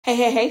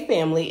Hey,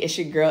 family, it's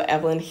your girl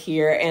Evelyn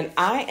here, and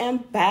I am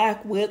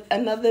back with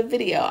another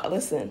video.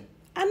 Listen,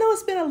 I know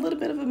it's been a little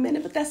bit of a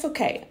minute, but that's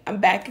okay. I'm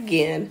back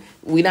again.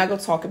 We're not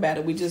gonna talk about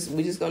it. We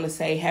just gonna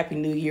say Happy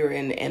New Year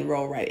and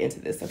roll right into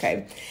this,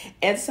 okay?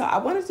 And so I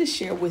wanted to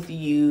share with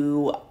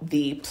you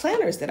the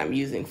planners that I'm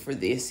using for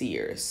this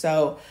year.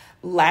 So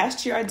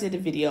last year I did a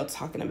video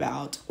talking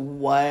about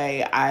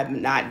why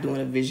I'm not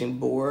doing a vision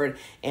board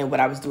and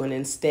what I was doing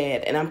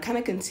instead. And I'm kind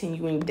of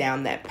continuing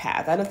down that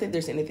path. I don't think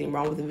there's anything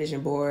wrong with a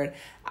vision board.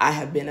 I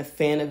have been a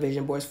fan of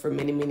vision boards for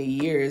many, many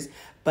years,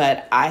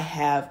 but I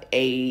have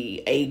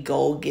a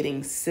goal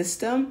getting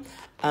system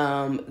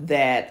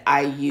that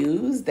I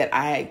use, that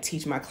I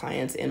teach my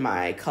clients in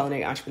my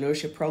culinary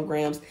entrepreneurship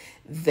programs,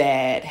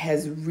 that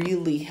has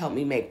really helped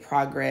me make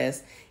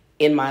progress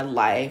in my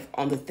life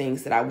on the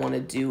things that I want to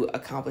do,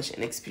 accomplish,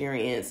 and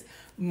experience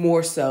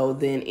more so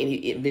than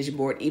any vision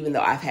board, even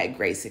though I've had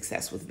great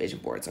success with vision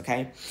boards,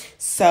 okay?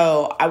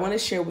 So I want to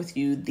share with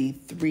you the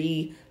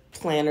 3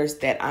 planners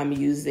that I'm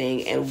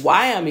using and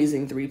why I'm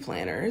using 3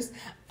 planners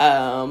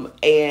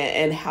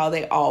and how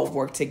they all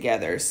work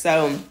together.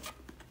 So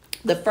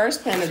the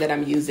first planner that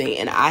I'm using,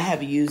 and I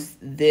have used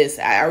this,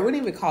 I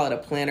wouldn't even call it a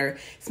planner.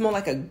 It's more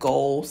like a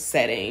goal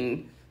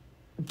setting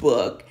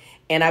book.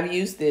 And I've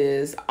used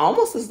this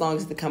almost as long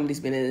as the company's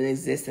been in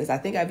existence. I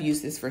think I've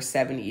used this for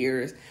 7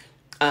 years.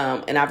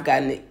 And I've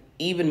gotten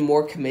even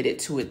more committed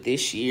to it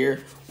this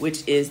year,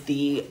 which is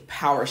the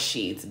Power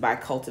Sheets by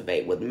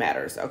Cultivate What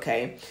Matters,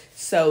 okay?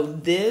 So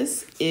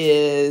this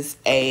is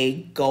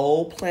a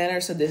goal planner.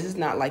 So this is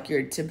not like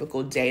your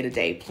typical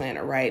day-to-day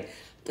planner, right?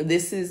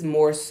 This is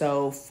more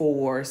so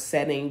for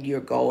setting your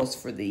goals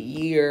for the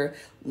year,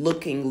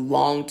 looking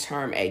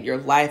long-term at your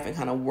life and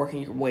kind of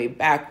working your way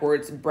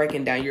backwards,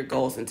 breaking down your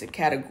goals into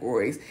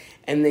categories,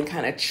 and then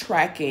kind of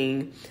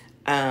tracking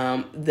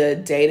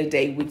the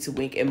day-to-day,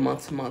 week-to-week, and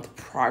month-to-month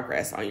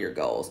progress on your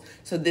goals.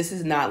 So this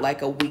is not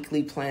like a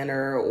weekly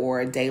planner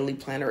or a daily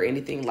planner or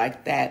anything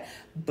like that,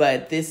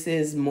 but this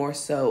is more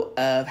so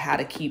of how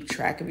to keep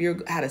track of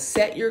how to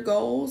set your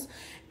goals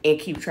and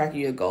keep track of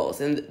your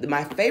goals. And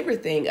my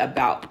favorite thing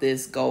about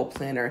this goal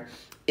planner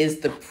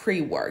is the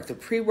pre-work. The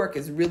pre-work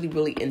is really,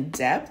 really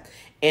in-depth,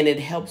 and it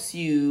helps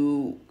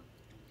you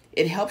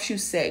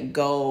set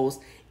goals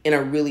in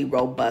a really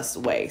robust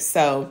way.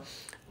 So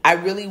I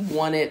really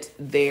wanted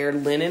their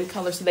linen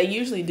color. So they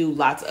usually do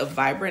lots of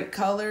vibrant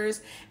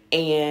colors,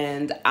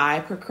 and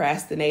I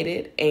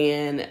procrastinated,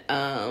 and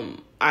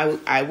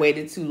I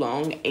waited too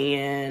long,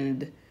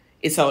 and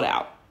it sold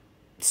out.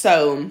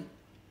 So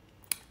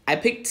I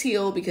picked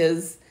teal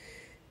because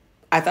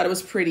I thought it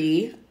was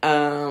pretty.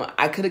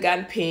 I could have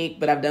gotten pink,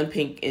 but I've done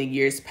pink in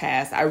years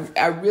past.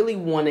 I really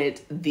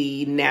wanted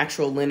the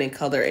natural linen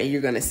color, and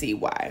you're going to see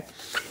why.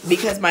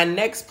 Because my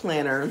next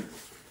planner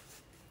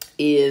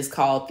is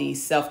called the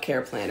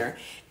Self-Care Planner.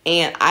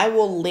 And I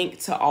will link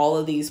to all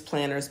of these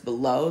planners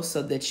below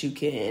so that you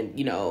can,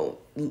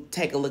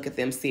 take a look at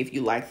them, see if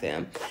you like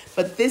them.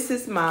 But this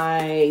is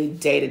my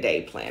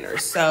day-to-day planner.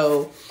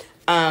 So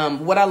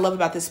what I love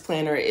about this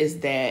planner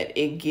is that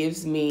it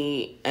gives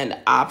me an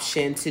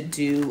option to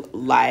do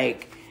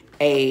like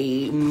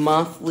a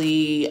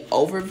monthly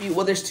overview.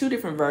 Well, there's 2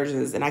 different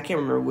versions, and I can't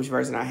remember which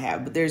version I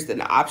have, but there's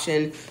an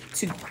option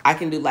I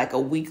can do like a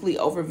weekly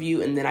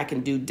overview, and then I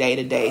can do day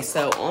to day.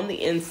 So on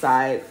the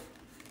inside,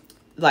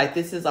 like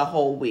this is a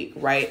whole week,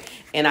 right?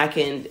 And I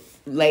can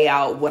lay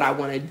out what I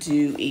want to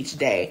do each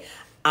day.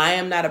 I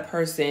am not a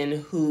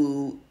person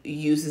who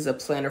uses a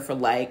planner for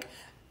like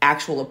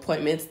actual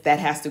appointments. That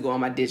has to go on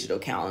my digital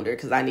calendar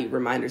because I need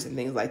reminders and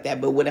things like that.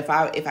 But what if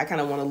I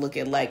kind of want to look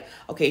at like,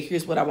 okay,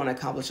 here's what I want to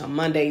accomplish on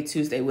Monday,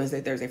 Tuesday,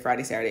 Wednesday, Thursday,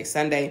 Friday, Saturday,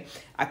 Sunday.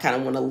 I kind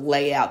of want to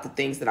lay out the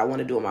things that I want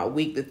to do in my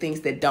week. The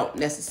things that don't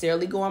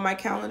necessarily go on my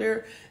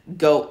calendar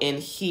go in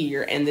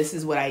here. And this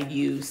is what I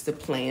use to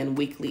plan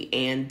weekly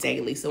and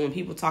daily. So when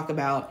people talk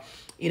about,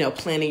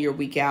 planning your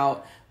week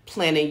out,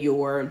 planning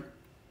your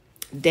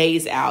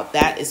days out,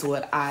 that is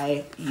what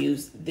I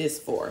use this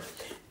for.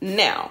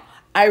 Now,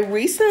 I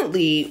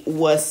recently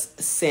was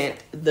sent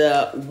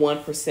the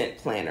 1%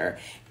 planner,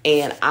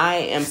 and I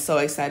am so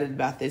excited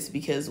about this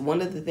because one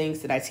of the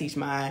things that I teach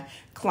my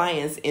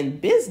clients in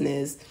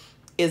business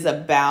is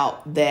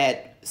about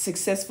that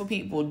successful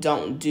people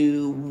don't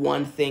do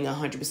one thing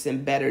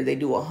 100% better. They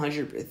do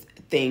 100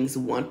 things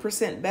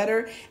 1%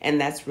 better, and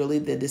that's really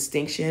the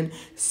distinction.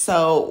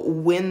 So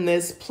when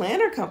this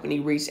planner company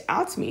reached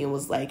out to me and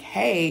was like,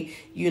 hey,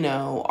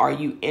 are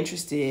you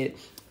interested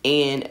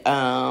in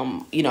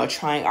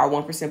trying our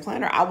 1%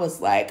 planner? I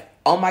was like,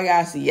 oh my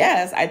gosh,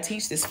 yes. I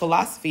teach this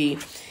philosophy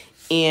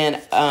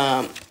in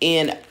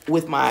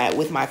with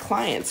my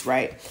clients,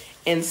 right?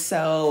 And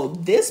so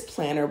this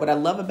planner, what I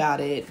love about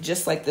it,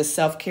 just like the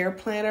self-care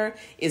planner,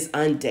 is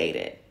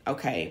undated.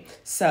 Okay,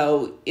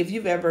 so if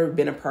you've ever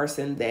been a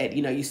person that,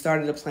 you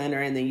started a planner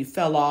and then you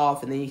fell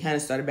off and then you kind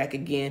of started back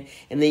again,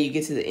 and then you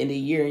get to the end of the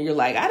year and you're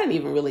like, I didn't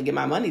even really get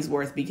my money's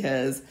worth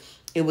because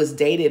it was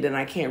dated and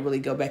I can't really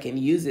go back and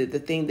use it. The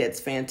thing that's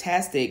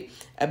fantastic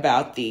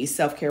about the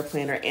self-care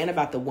planner and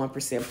about the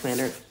 1%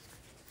 planner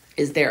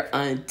is they're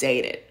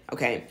undated.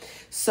 Okay.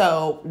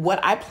 So what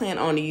I plan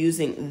on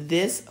using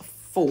this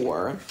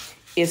for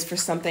is for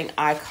something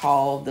I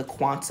call the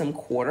quantum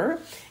quarter.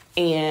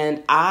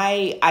 And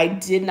I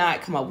did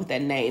not come up with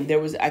that name.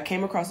 I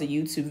came across a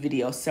YouTube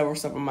video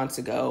several months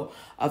ago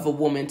of a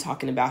woman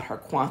talking about her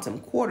quantum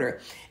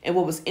quarter. And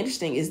what was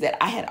interesting is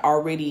that I had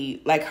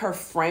already, like, her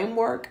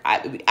framework,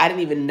 I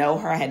didn't even know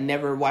her. I had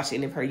never watched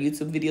any of her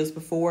YouTube videos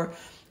before.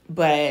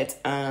 But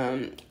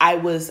I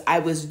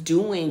was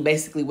doing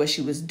basically what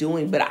she was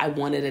doing, but I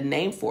wanted a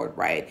name for it,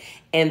 right?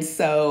 And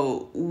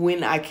so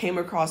when I came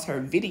across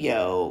her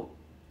video,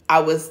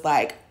 I was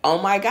like,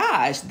 oh my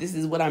gosh, this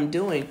is what I'm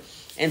doing.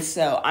 And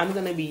so I'm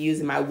going to be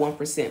using my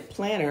 1%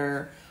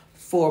 planner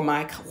for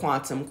my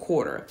quantum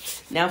quarter.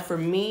 Now, for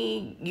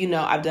me,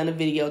 I've done a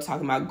video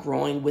talking about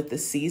growing with the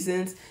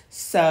seasons.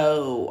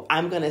 So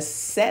I'm going to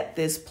set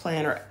this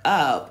planner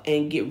up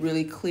and get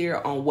really clear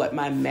on what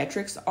my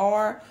metrics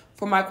are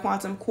for my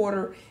quantum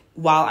quarter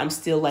while I'm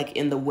still like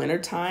in the winter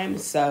time.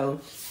 So,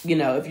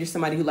 if you're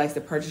somebody who likes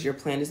to purchase your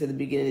planners at the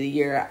beginning of the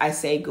year, I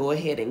say go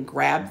ahead and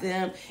grab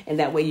them, and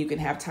that way you can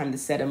have time to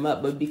set them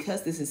up. But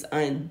because this is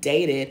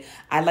undated,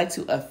 I like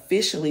to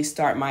officially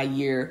start my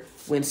year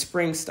when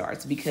spring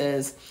starts,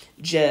 because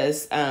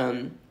just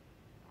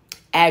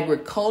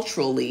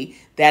agriculturally,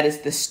 that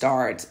is the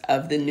start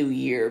of the new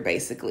year,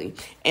 basically.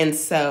 And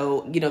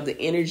so, the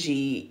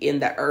energy in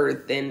the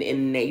earth and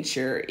in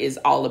nature is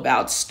all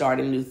about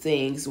starting new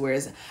things.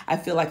 Whereas I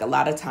feel like a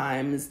lot of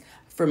times,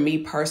 for me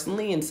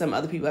personally, and some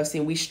other people I've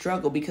seen, we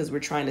struggle because we're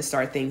trying to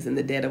start things in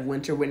the dead of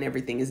winter when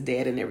everything is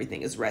dead and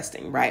everything is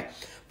resting, right?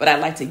 But I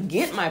like to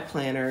get my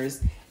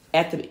planners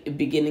at the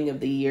beginning of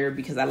the year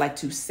because I like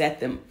to set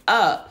them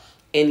up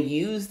and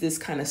use this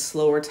kind of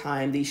slower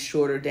time, these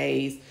shorter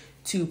days,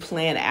 to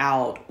plan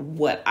out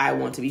what I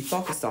want to be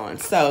focused on.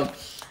 So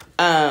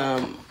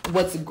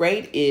what's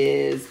great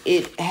is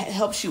it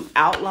helps you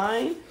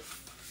outline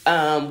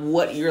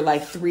what your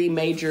like 3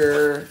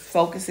 major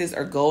focuses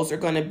or goals are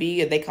going to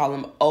be. They call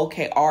them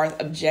OKR,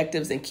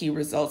 objectives and key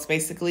results,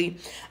 basically,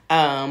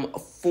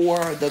 for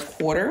the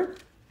quarter.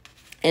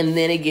 And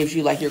then it gives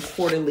you like your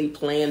quarterly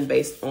plan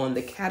based on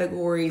the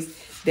categories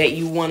that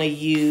you want to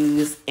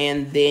use.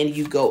 And then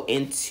you go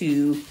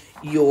into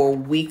your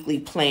weekly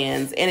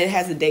plans, and it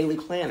has a daily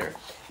planner.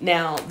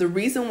 Now, the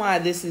reason why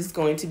this is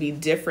going to be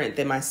different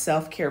than my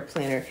self-care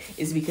planner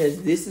is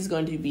because this is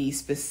going to be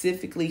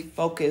specifically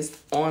focused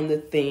on the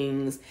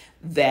things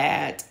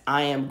that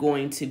I am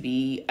going to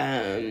be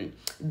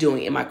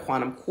doing in my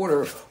quantum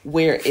quarter,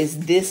 whereas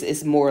this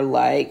is more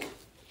like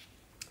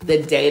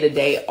the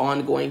day-to-day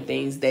ongoing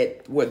things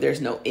where there's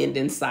no end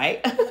in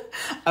sight.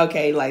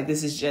 Okay, like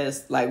this is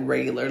just like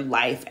regular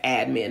life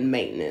admin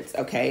maintenance.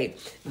 Okay,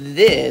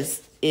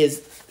 this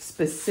is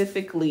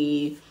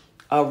specifically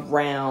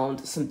around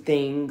some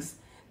things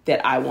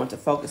that I want to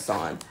focus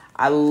on.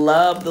 I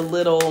love the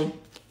little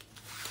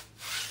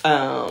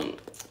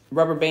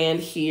rubber band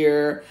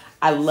here.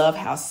 I love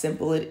how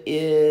simple it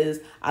is.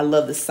 I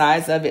love the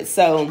size of it.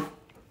 So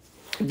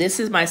this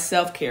is my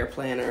self-care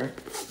planner.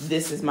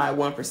 This is my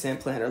 1%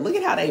 planner. Look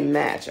at how they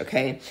match,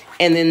 okay?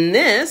 And then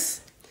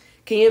this,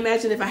 can you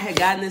imagine if I had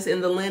gotten this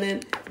in the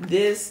linen?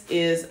 This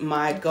is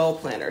my goal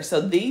planner.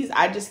 So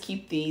I just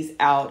keep these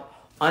out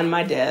on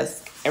my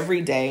desk every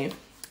day.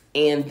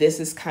 And this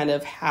is kind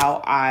of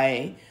how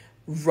I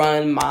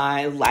run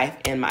my life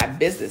and my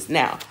business.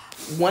 Now,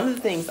 one of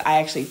the things I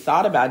actually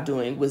thought about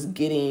doing was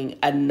getting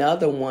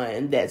another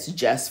one that's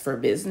just for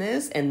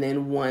business and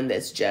then one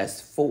that's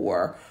just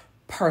for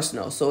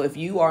personal. So if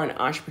you are an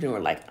entrepreneur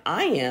like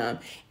I am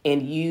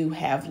and you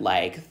have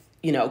like,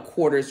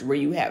 quarters where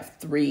you have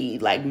 3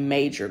 like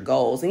major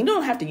goals, and you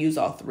don't have to use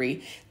all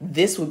 3,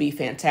 this would be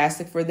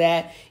fantastic for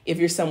that. If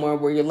you're somewhere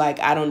where you're like,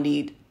 I don't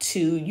need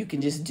 2, you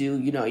can just do,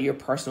 your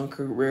personal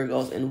career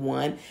goals in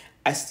one.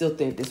 I still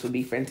think this would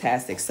be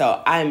fantastic.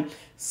 So I'm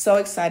so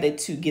excited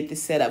to get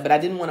this set up, but I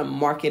didn't want to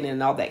market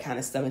and all that kind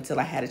of stuff until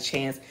I had a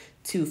chance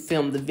to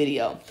film the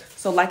video.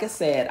 So like I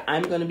said,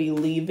 I'm going to be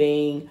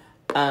leaving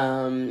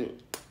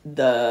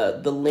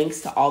the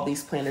links to all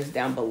these planners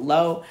down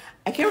below.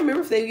 I can't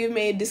remember if they give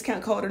me a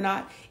discount code or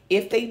not.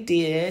 If they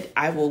did,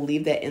 I will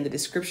leave that in the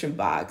description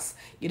box.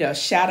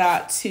 Shout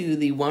out to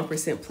the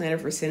 1% planner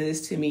for sending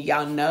this to me.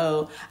 Y'all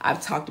know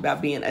I've talked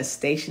about being a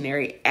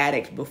stationery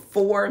addict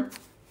before.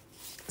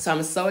 So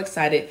I'm so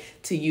excited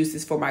to use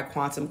this for my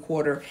quantum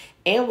quarter.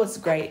 And what's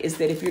great is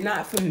that if you're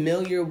not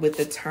familiar with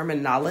the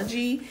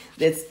terminology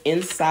that's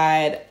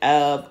inside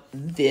of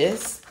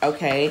this,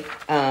 okay,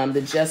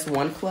 the Just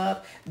One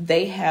Club,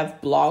 they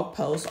have blog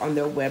posts on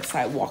their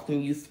website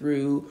walking you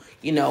through,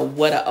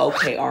 what an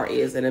OKR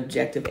is, an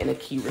objective and a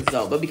key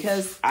result. But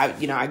because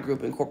I grew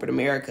up in corporate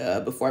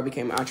America before I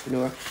became an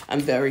entrepreneur, I'm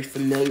very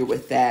familiar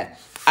with that.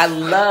 I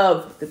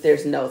love that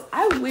there's notes.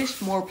 I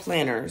wish more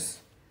planners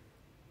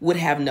would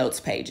have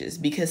notes pages,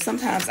 because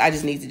sometimes I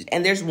just need to,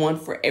 and there's one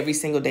for every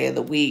single day of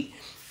the week,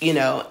 and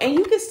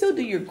you can still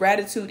do your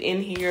gratitude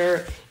in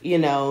here,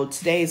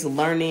 today's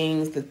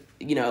learnings, the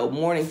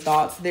morning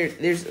thoughts.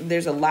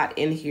 There's a lot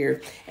in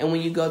here. And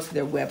when you go to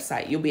their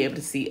website, you'll be able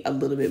to see a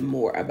little bit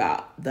more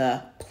about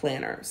the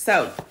planner.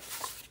 So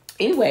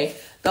anyway,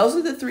 those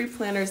are the 3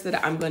 planners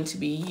that I'm going to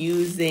be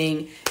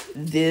using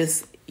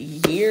this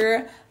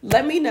year.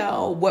 Let me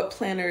know what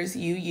planners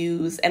you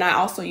use. And I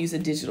also use a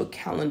digital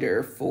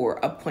calendar for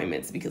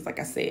appointments because, like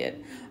I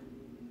said,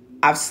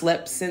 I've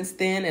slept since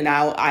then and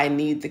I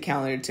need the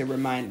calendar to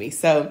remind me.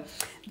 So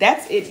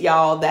that's it,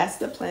 y'all. That's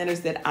the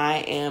planners that I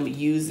am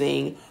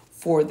using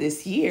for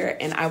this year.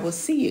 And I will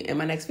see you in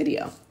my next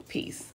video. Peace.